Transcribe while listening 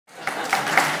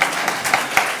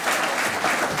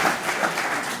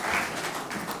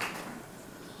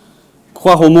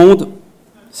Croire au monde,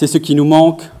 c'est ce qui nous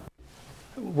manque.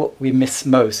 What we miss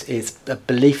most is a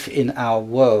belief in our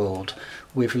world.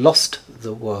 We've lost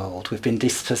the world. We've been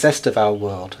dispossessed of our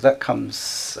world. That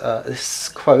comes, this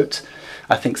quote,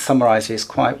 I think, summarizes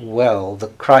quite well the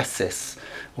crisis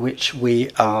which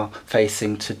we are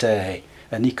facing today.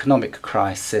 An economic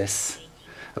crisis,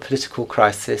 a political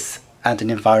crisis, and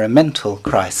an environmental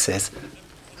crisis.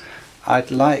 I'd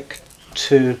like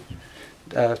to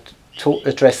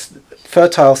address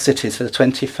fertile cities for the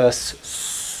 21st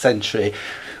century,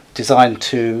 designed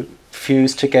to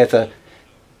fuse together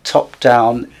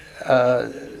top-down,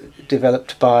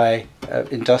 developed by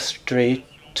industry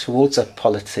towards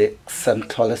politics and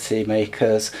policy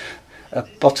makers, a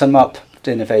bottom-up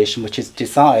innovation which is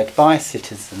desired by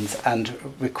citizens and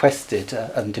requested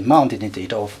and demanded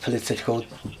indeed of political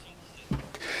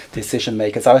decision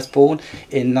makers. I was born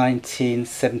in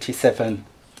 1977.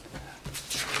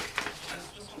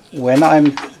 When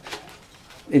I'm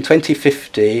in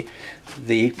 2050,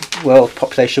 the world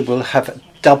population will have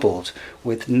doubled,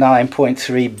 with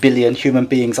 9.3 billion human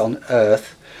beings on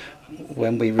Earth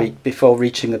when before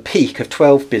reaching a peak of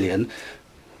 12 billion.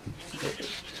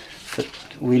 But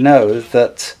we know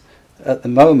that at the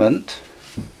moment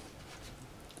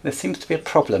there seems to be a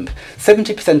problem.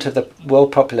 70% of the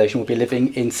world population will be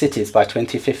living in cities by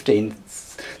 2015,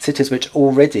 cities which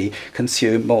already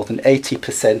consume more than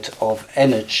 80% of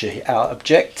energy. Our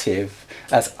objective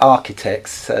as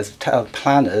architects, as town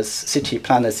planners, city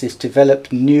planners, is to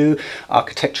develop new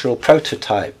architectural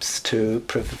prototypes to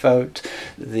promote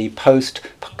the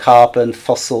post-carbon,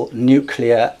 fossil,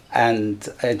 nuclear and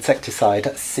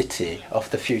insecticide city of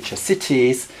the future.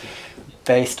 Cities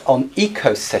based on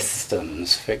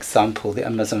ecosystems, for example, the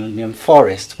Amazonian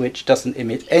forest, which doesn't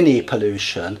emit any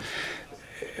pollution,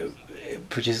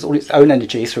 produces all its own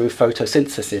energy through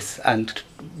photosynthesis and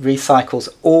recycles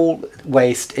all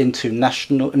waste into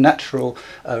natural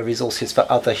resources for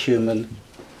other human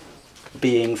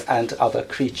beings and other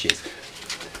creatures.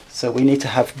 So we need to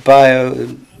have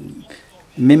biomimicry,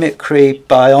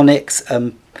 bionics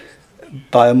and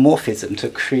biomorphism to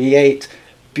create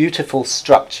beautiful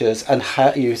structures and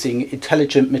using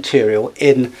intelligent material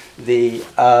in the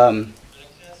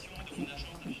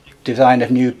design of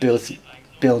new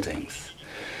buildings.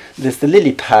 There's the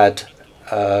lily pad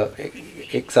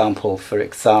example, for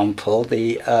example,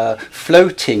 the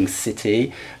floating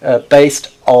city based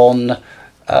on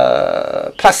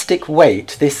plastic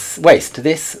waste. This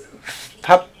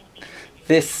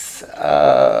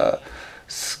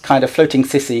kind of floating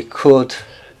city could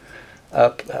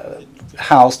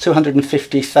house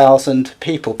 250,000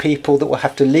 people that will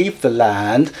have to leave the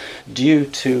land due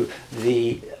to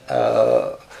the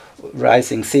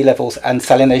rising sea levels and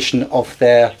salination of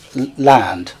their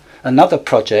land. Another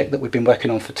project that we've been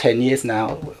working on for 10 years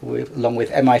now, along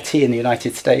with MIT in the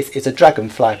United States, is a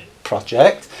dragonfly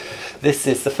project. This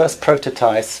is the first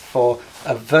prototype for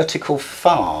a vertical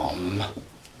farm.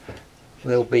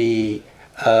 There'll be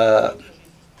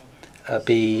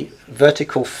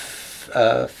vertical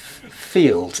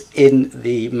fields in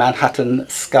the Manhattan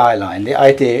skyline. The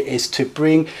idea is to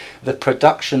bring the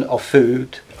production of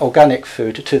food, organic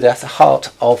food, to the heart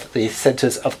of the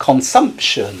centres of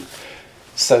consumption,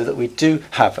 so that we do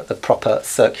have the proper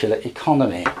circular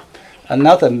economy.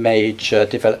 Another major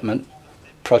development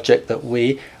project that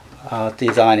we are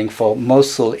designing for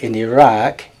Mosul in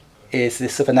Iraq is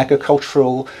this of an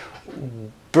agricultural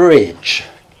bridge,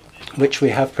 which we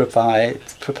have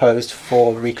proposed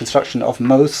for reconstruction of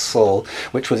Mosul,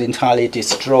 which was entirely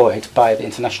destroyed by the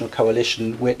international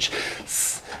coalition which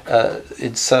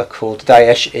encircled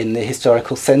Daesh in the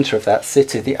historical centre of that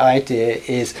city. The idea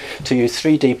is to use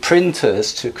 3D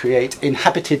printers to create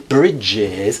inhabited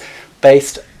bridges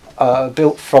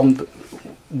built from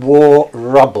war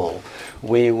rubble.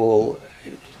 We will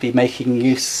be making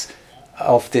use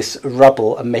of this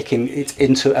rubble and making it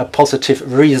into a positive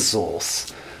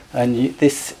resource. And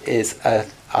this is an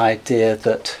idea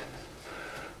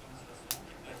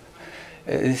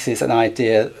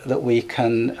that we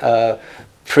can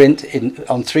print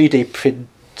on 3D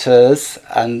printers,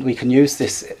 and we can use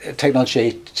this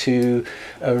technology to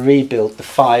rebuild the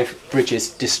 5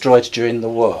 bridges destroyed during the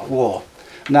war.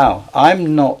 Now,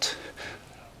 I'm not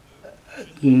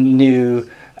new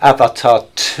Avatar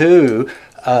 2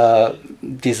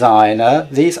 designer.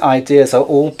 These ideas are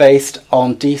all based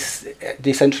on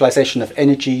decentralization of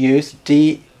energy use,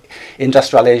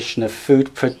 deindustrialization of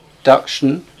food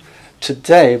production.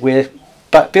 Today we're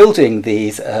building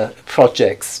these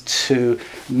projects to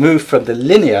move from the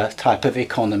linear type of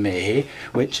economy,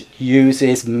 which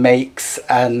uses, makes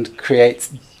and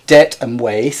creates debt and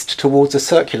waste towards a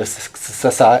circular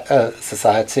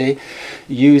society,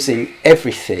 using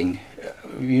everything,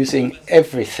 reusing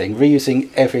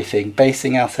everything,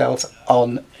 basing ourselves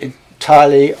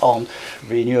entirely on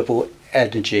renewable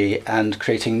energy and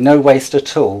creating no waste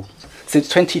at all. Since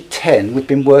 2010, we've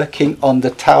been working on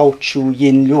the Tao Chu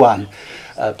Yin Luan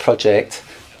project,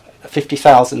 a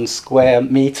 50,000 square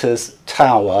meters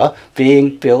tower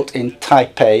being built in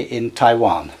Taipei in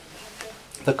Taiwan.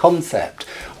 The concept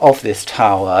of this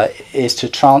tower is to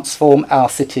transform our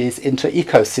cities into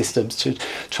ecosystems, to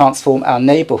transform our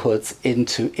neighborhoods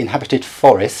into inhabited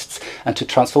forests, and to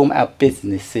transform our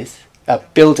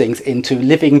buildings into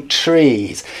living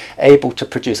trees, able to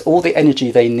produce all the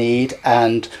energy they need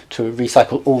and to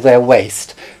recycle all their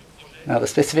waste. Now, the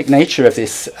specific nature of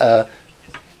this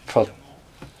project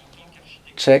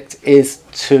is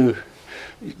to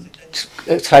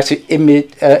try to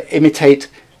imitate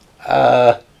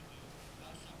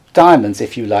diamonds,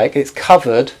 if you like. It's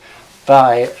covered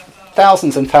by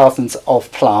thousands and thousands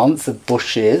of plants, of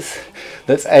bushes,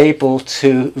 that's able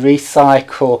to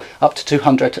recycle up to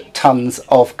 200 tons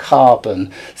of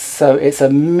carbon. So it's a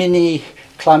mini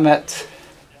climate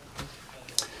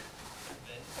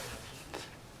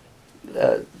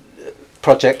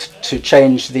project to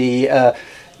change the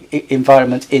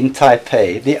environment in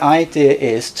Taipei. The idea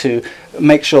is to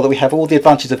make sure that we have all the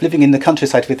advantages of living in the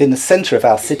countryside within the centre of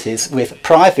our cities, with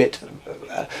private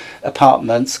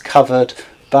apartments covered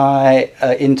by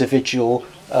individual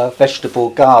vegetable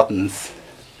gardens.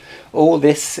 All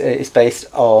this is based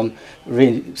on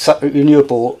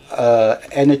renewable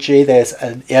energy. There's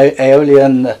an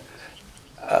aeolian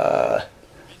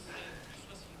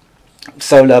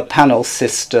solar panel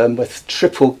system with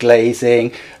triple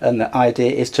glazing, and the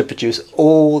idea is to produce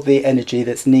all the energy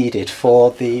that's needed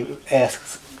for the air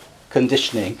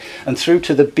conditioning. And through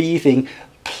to the breathing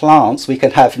plants, we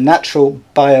can have natural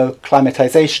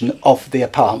bioclimatization of the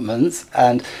apartments,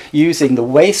 and using the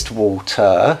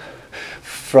wastewater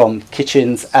from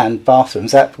kitchens and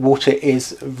bathrooms, that water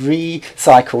is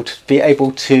recycled to be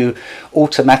able to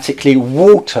automatically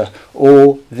water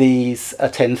all these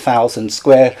 10,000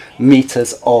 square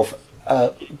meters of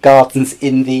gardens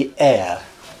in the air.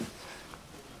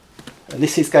 And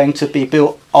this is going to be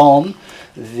built on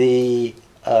the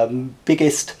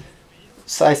biggest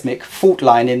seismic fault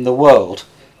line in the world,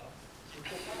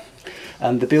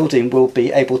 and the building will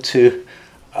be able to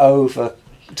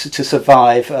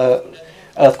survive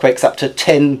earthquakes up to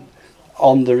 10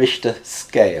 on the Richter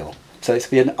scale. So it's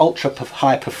going to be an ultra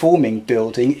high performing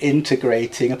building,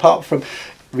 integrating, apart from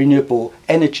renewable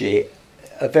energy,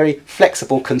 a very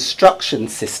flexible construction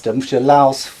system which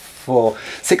allows for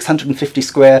 650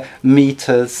 square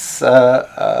meters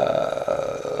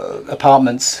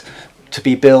apartments to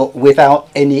be built without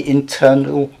any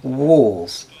internal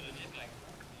walls.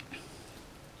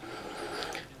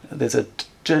 There's a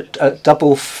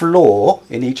double floor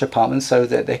in each apartment so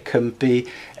that there can be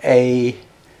a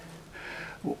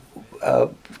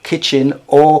kitchen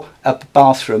or a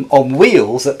bathroom on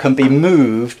wheels that can be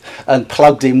moved and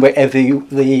plugged in wherever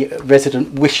the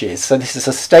resident wishes. So this is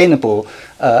a sustainable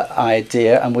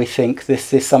idea, and we think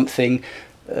this is something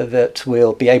that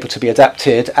will be able to be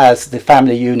adapted as the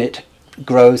family unit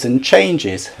grows and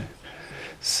changes.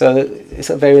 So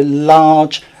it's a very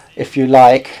large, if you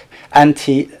like,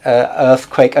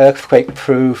 earthquake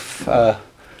proof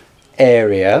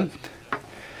area.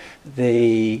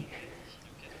 You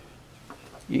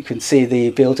can see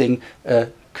the building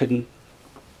it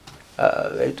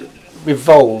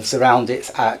revolves around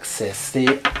its axis.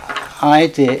 The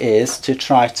idea is to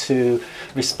try to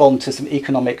respond to some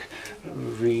economic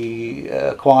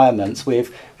requirements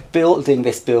with building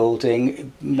this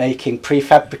building, using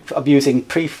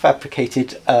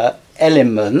prefabricated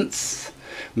elements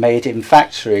made in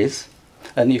factories,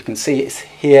 and you can see it's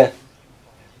here.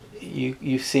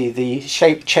 You see the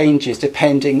shape changes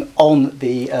depending on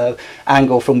the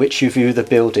angle from which you view the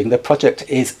building. The project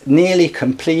is nearly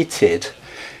completed.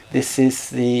 This is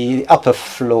the upper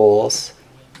floors.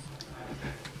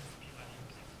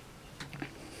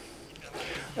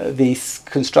 This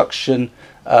construction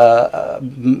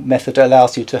method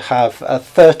allows you to have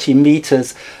 30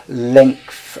 meters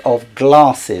length of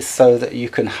glasses, so that you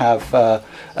can have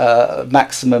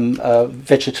maximum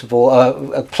vegetable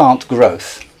plant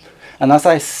growth. And as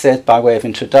I said by way of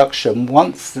introduction,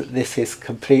 once this is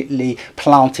completely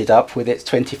planted up with its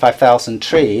 25,000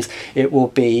 trees, it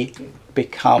will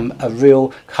become a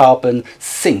real carbon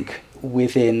sink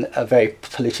within a very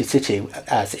polluted city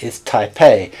as is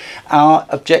Taipei. Our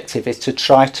objective is to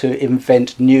try to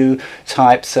invent new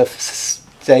types of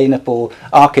sustainable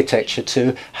architecture,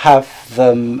 to have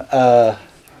them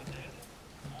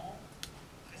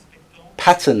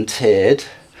patented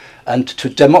and to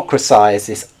democratize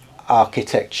this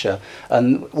architecture.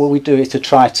 And what we do is to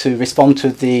try to respond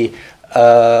to the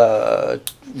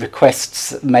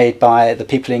requests made by the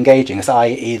people engaging us,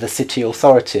 i.e. the city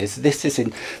authorities.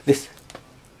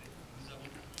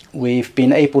 We've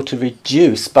been able to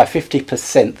reduce by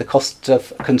 50% the cost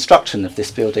of construction of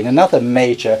this building. Another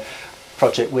major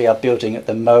project we are building at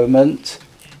the moment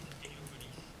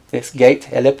is Gate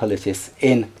Helepolis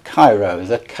in Cairo,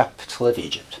 the capital of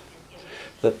Egypt.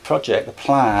 The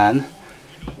plan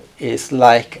is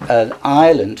like an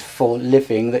island for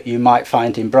living that you might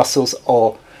find in Brussels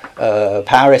or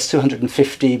Paris,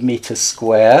 250 meters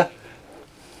square,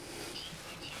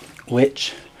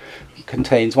 which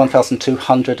contains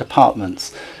 1,200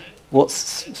 apartments. What's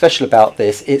special about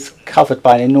this, it's covered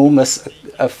by an enormous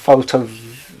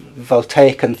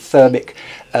photovoltaic and thermic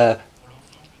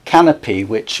canopy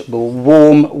which will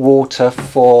warm water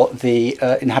for the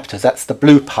inhabitants. That's the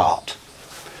blue part.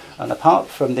 And apart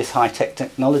from this high-tech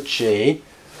technology,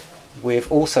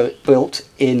 we've also built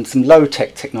in some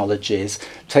low-tech technologies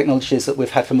that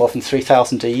we've had for more than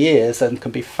 3,000 years and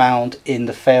can be found in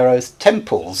the pharaoh's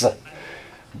temples.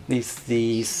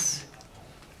 These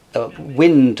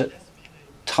wind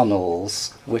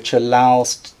tunnels which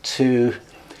allows to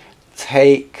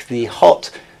take the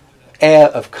hot air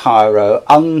of Cairo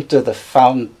under the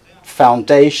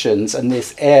foundations, and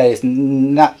this air is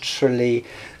naturally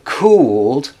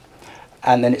cooled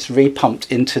and then it's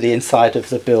repumped into the inside of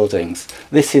the buildings.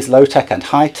 This is low-tech and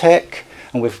high-tech,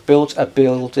 and we've built a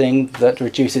building that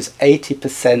reduces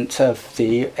 80% of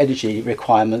the energy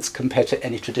requirements compared to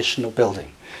any traditional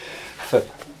building. For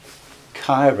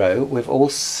Cairo, we've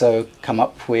also come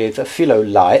up with a philo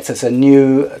lights. It's a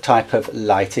new type of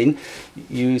lighting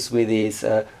used with these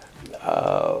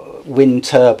wind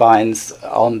turbines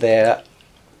on their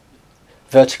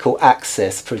vertical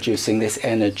axis producing this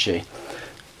energy.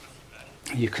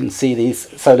 You can see these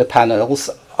solar panels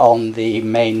on the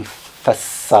main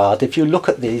facade. If you look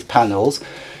at these panels,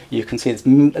 you can see there's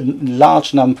a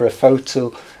large number of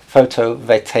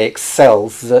photovoltaic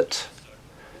cells that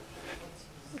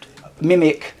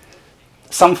mimic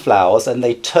sunflowers, and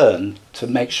they turn to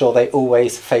make sure they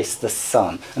always face the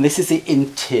sun. And this is the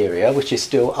interior, which is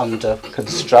still under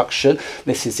construction.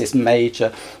 This is this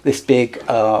big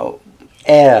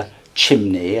air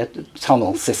chimney, a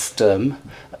tunnel system.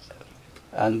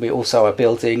 And we also are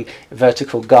building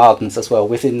vertical gardens as well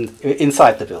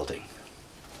inside the building.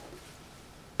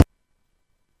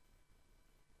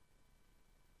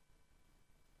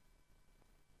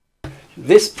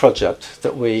 This project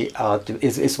that we are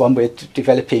is one we're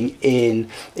developing in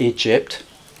Egypt.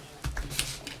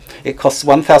 It costs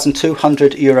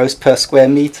 1,200 euros per square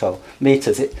meter.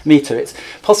 It's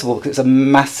possible because it's a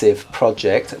massive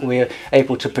project. We're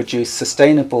able to produce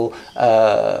sustainable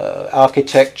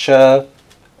architecture,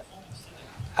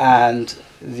 and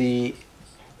the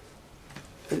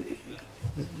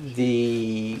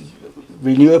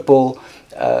renewable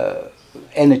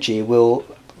energy will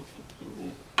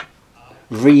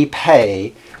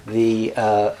repay the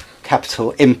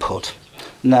capital input.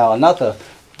 Now, another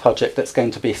project that's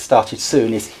going to be started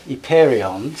soon is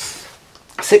Hyperion's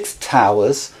 6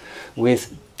 towers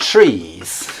with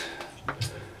trees.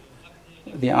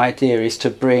 The idea is to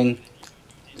bring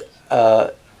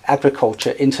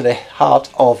agriculture into the heart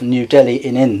of New Delhi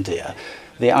in India.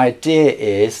 The idea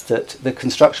is that the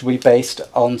construction will be based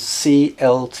on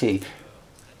CLT.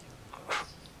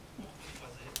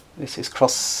 This is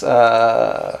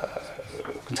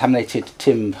cross-contaminated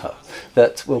timber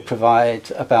that will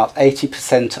provide about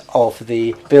 80% of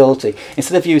the building.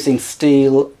 Instead of using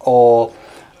steel or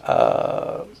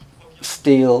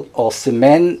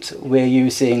cement, we're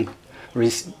using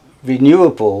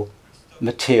renewable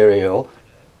material.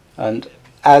 And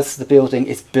as the building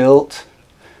is built,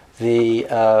 the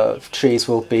trees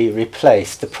will be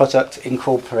replaced. The project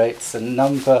incorporates a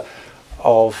number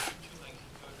of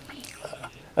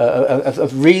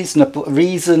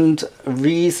reasoned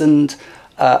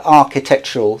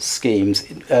architectural schemes,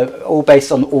 all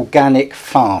based on organic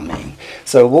farming.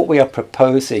 So what we are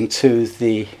proposing to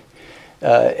the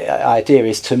idea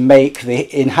is to make the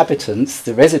inhabitants,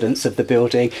 the residents of the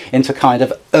building, into kind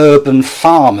of urban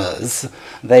farmers.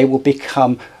 They will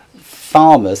become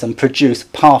farmers and produce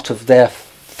part of their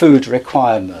food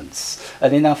requirements.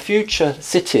 And in our future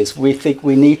cities, we think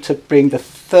we need to bring the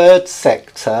third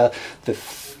sector, the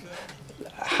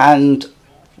hand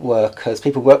workers,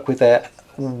 people work with their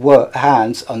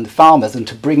hands, on the farmers, and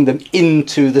to bring them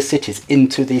into the cities,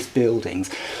 into these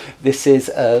buildings. This is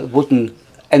a wooden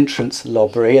entrance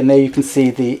lobby, and there you can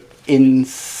see the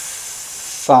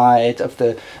inside outside of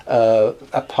the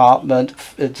apartment,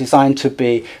 designed to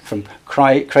be from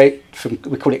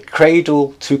we call it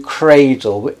cradle to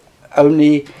cradle.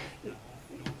 Only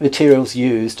materials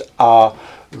used are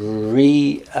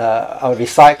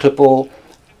recyclable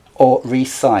or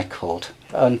recycled.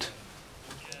 And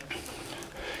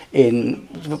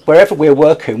wherever we're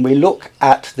working, we look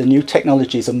at the new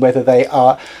technologies and whether they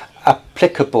are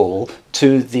applicable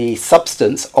to the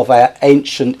substance of our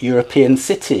ancient European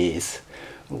cities,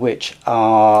 which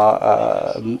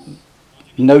are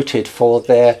noted for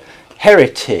their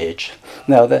heritage.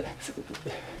 Now, the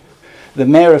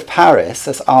Mayor of Paris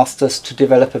has asked us to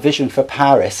develop a vision for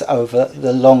Paris over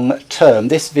the long term.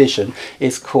 This vision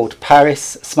is called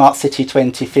Paris Smart City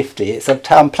 2050. It's a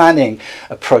town planning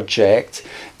project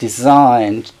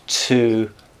designed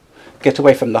to get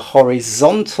away from the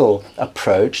horizontal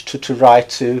approach to try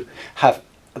to have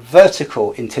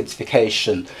vertical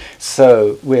intensification.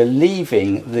 So we're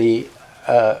leaving the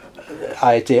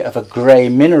idea of a grey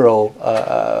mineral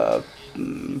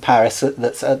Paris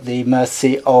that's at the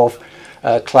mercy of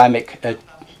climate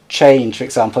change, for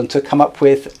example, and to come up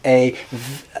with a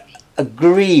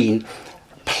green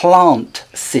plant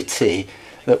city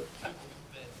that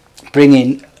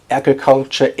bringing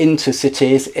agriculture into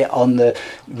cities, on the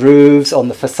roofs, on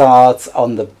the facades,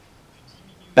 on the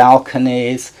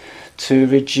balconies, to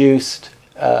reduce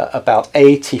about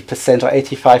 80% or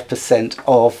 85%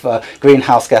 of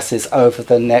greenhouse gases over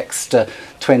the next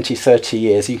 20, 30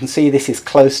 years. You can see this is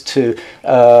close to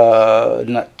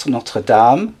Notre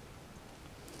Dame.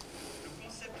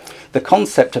 The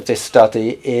concept of this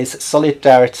study is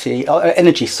solidarity,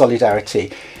 energy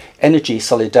solidarity. Energy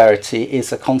solidarity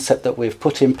is a concept that we've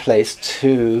put in place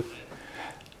to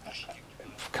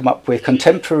come up with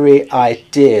contemporary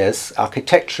ideas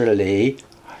architecturally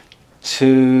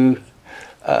to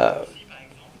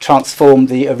transform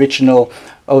the original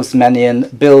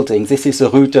Haussmannian buildings. This is the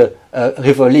Rue de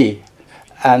Rivoli,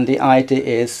 and the idea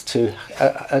is to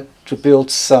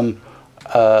build some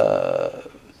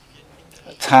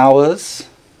towers.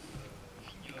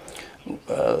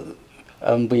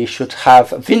 And we should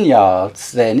have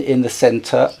vineyards then in the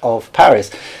centre of Paris.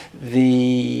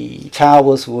 The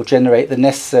towers will generate the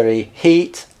necessary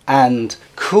heat and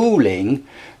cooling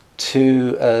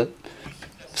to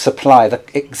supply the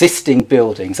existing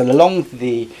buildings. And along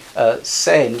the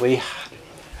Seine, we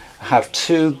have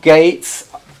two gates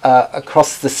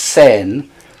across the Seine.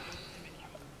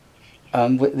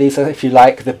 These are, if you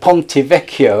like, the Ponte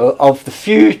Vecchio of the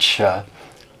future.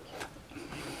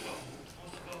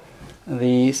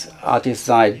 These are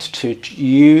designed to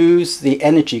use the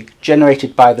energy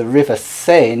generated by the river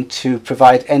Seine to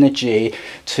provide energy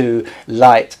to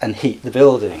light and heat the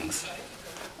buildings.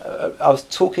 I was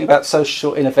talking about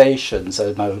social innovations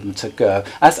a moment ago.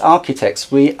 As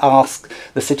architects, we ask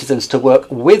the citizens to work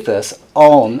with us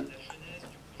on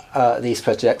these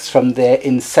projects from their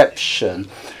inception.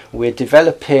 We're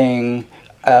developing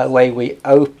a way we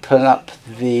open up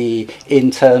the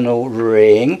internal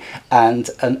ring and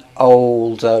an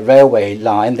old railway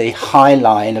line, the High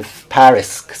Line of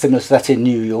Paris, similar to that in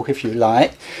New York, if you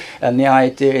like. And the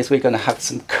idea is we're going to have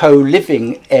some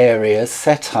co-living areas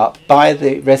set up by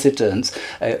the residents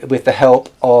with the help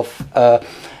of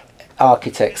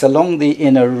architects. Along the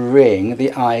inner ring,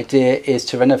 the idea is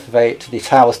to renovate the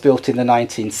towers built in the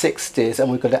 1960s,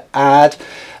 and we're going to add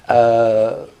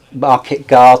market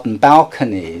garden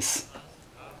balconies,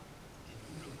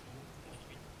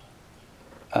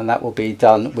 and that will be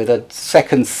done with a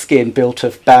second skin built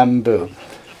of bamboo.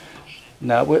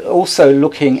 Now we're also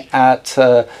looking at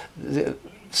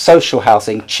social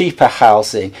housing, cheaper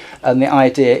housing, and the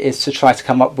idea is to try to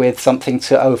come up with something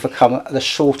to overcome the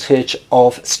shortage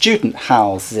of student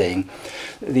housing.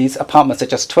 These apartments are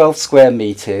just 12 square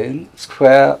meters,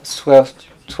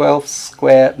 12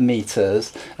 square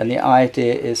meters, and the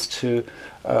idea is to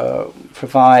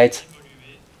provide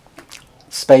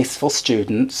space for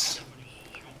students,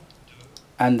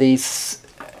 and these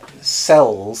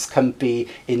cells can be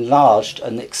enlarged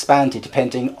and expanded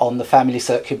depending on the family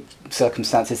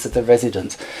circumstances of the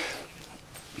residents.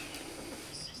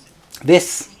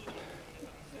 This,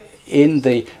 in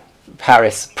the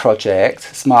Paris project,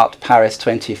 Smart Paris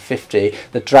 2050,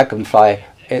 the Dragonfly,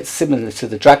 it's similar to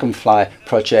the Dragonfly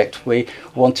project. We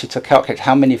wanted to calculate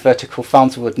how many vertical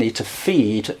farms we would need to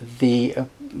feed the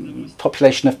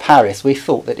population of Paris. We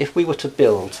thought that if we were to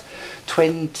build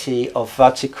 20 of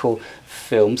vertical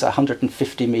films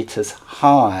 150 meters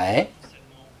high,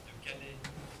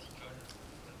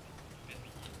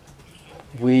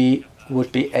 we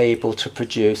would be able to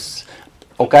produce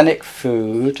organic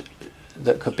food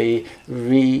that could be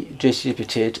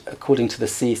redistributed according to the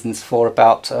seasons for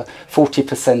about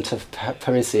 40% of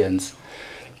Parisians.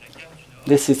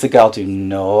 This is the Gare du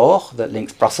Nord that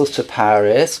links Brussels to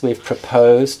Paris. We've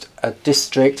proposed a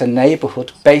district, a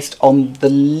neighbourhood based on the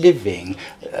living,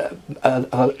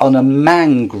 on a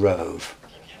mangrove.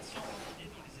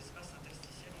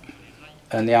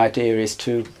 And the idea is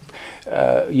to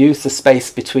use the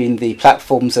space between the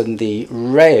platforms and the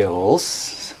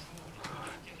rails.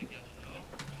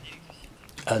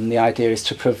 And the idea is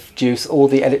to produce all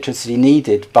the electricity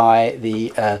needed by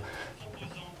the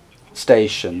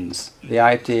stations. The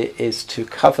idea is to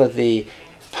cover the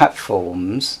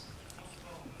platforms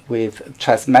with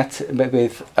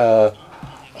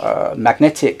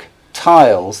magnetic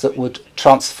tiles that would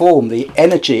transform the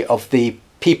energy of the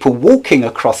people walking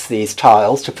across these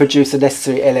tiles to produce the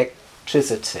necessary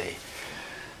electricity.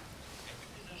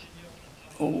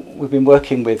 We've been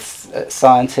working with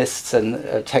scientists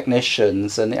and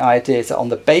technicians, and the idea is that on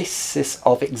the basis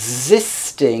of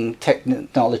existing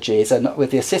technologies and with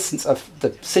the assistance of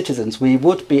the citizens, we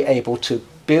would be able to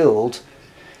build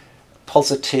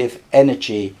positive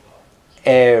energy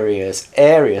areas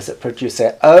that produce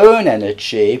their own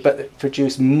energy, but that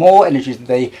produce more energy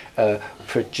than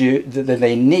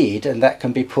they need, and that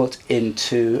can be put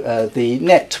into the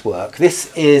network.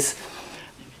 This is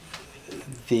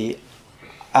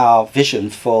our vision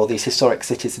for these historic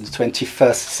cities in the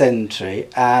 21st century,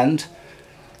 and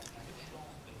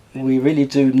we really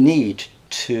do need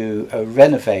to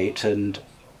renovate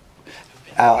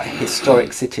our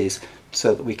historic cities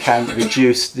so that we can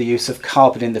reduce the use of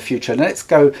carbon in the future. And let's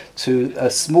go to a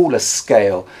smaller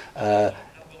scale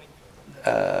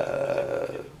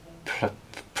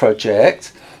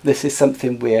project. This is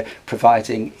something we're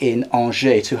providing in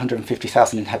Angers,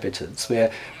 250,000 inhabitants.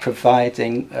 We're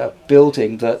providing a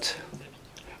building that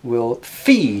will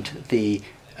feed the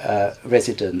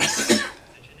residents.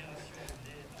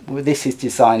 This is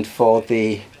designed for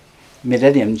the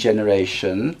millennium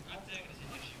generation.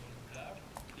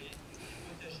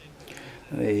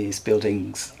 These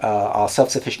buildings are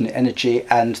self-sufficient in energy,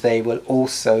 and they will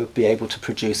also be able to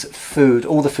produce food,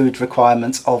 all the food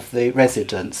requirements of the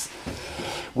residents.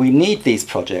 We need these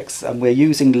projects, and we're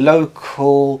using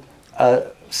local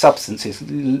substances,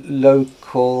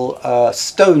 local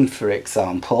stone, for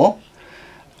example,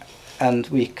 and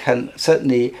we can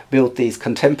certainly build these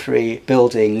contemporary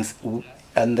buildings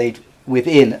and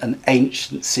within an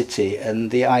ancient city,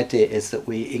 and the idea is that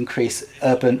we increase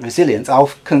urban resilience.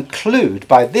 I'll conclude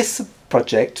by this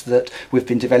project that we've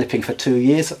been developing for 2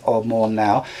 years or more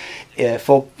now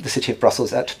for the city of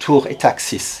Brussels at Tours et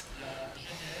Taxis.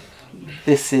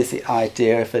 This is the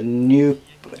idea of a new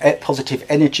positive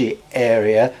energy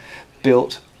area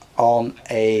built on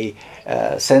a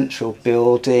central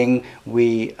building.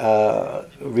 We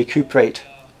recuperate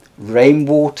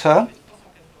rainwater.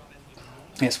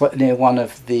 It's near one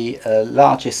of the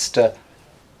largest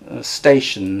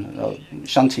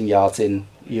shunting yards in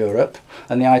Europe,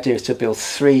 and the idea is to build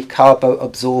 3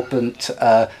 carbo-absorbent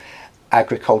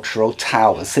agricultural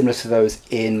towers, similar to those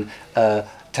in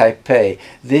Taipei.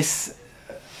 This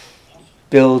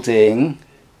building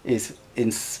is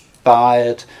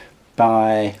inspired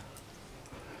by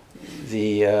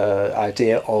the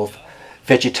idea of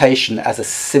vegetation as a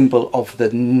symbol of the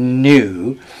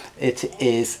new. It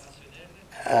is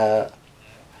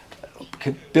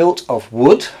built of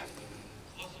wood,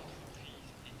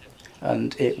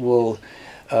 and it will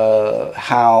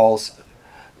house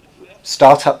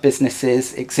startup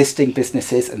businesses, existing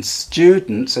businesses and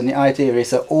students, and the idea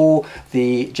is that all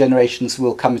the generations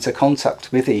will come into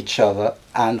contact with each other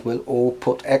and will all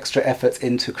put extra efforts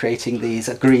into creating these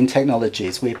green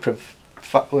technologies. We're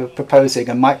proposing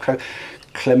a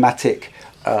microclimatic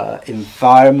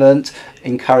environment,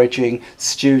 encouraging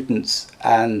students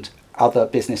and other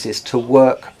businesses to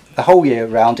work the whole year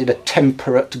round in a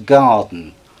temperate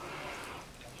garden.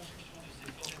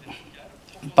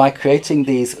 By creating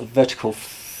these vertical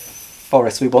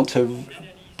forests, we want to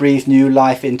breathe new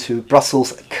life into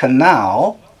Brussels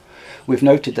Canal. We've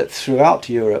noted that throughout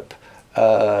Europe,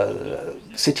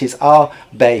 cities are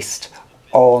based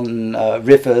on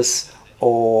rivers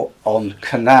or on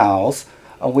canals,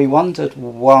 and we wondered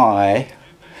why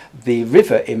the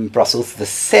river in Brussels, the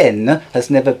Seine, has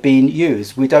never been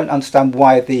used. We don't understand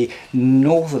why the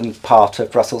northern part of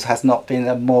Brussels has not been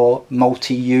a more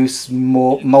multi-use,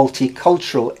 more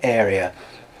multicultural area.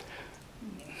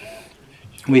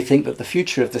 We think that the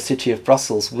future of the city of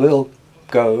Brussels will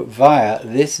go via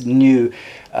this new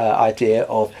idea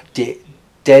of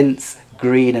dense,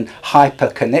 green and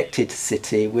hyper-connected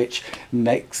city, which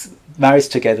marries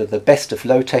together the best of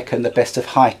low-tech and the best of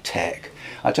high-tech.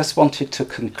 I just wanted to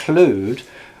conclude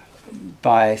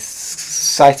by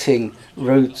citing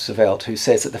Roosevelt, who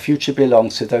says that the future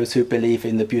belongs to those who believe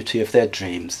in the beauty of their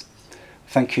dreams.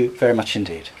 Thank you very much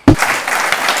indeed.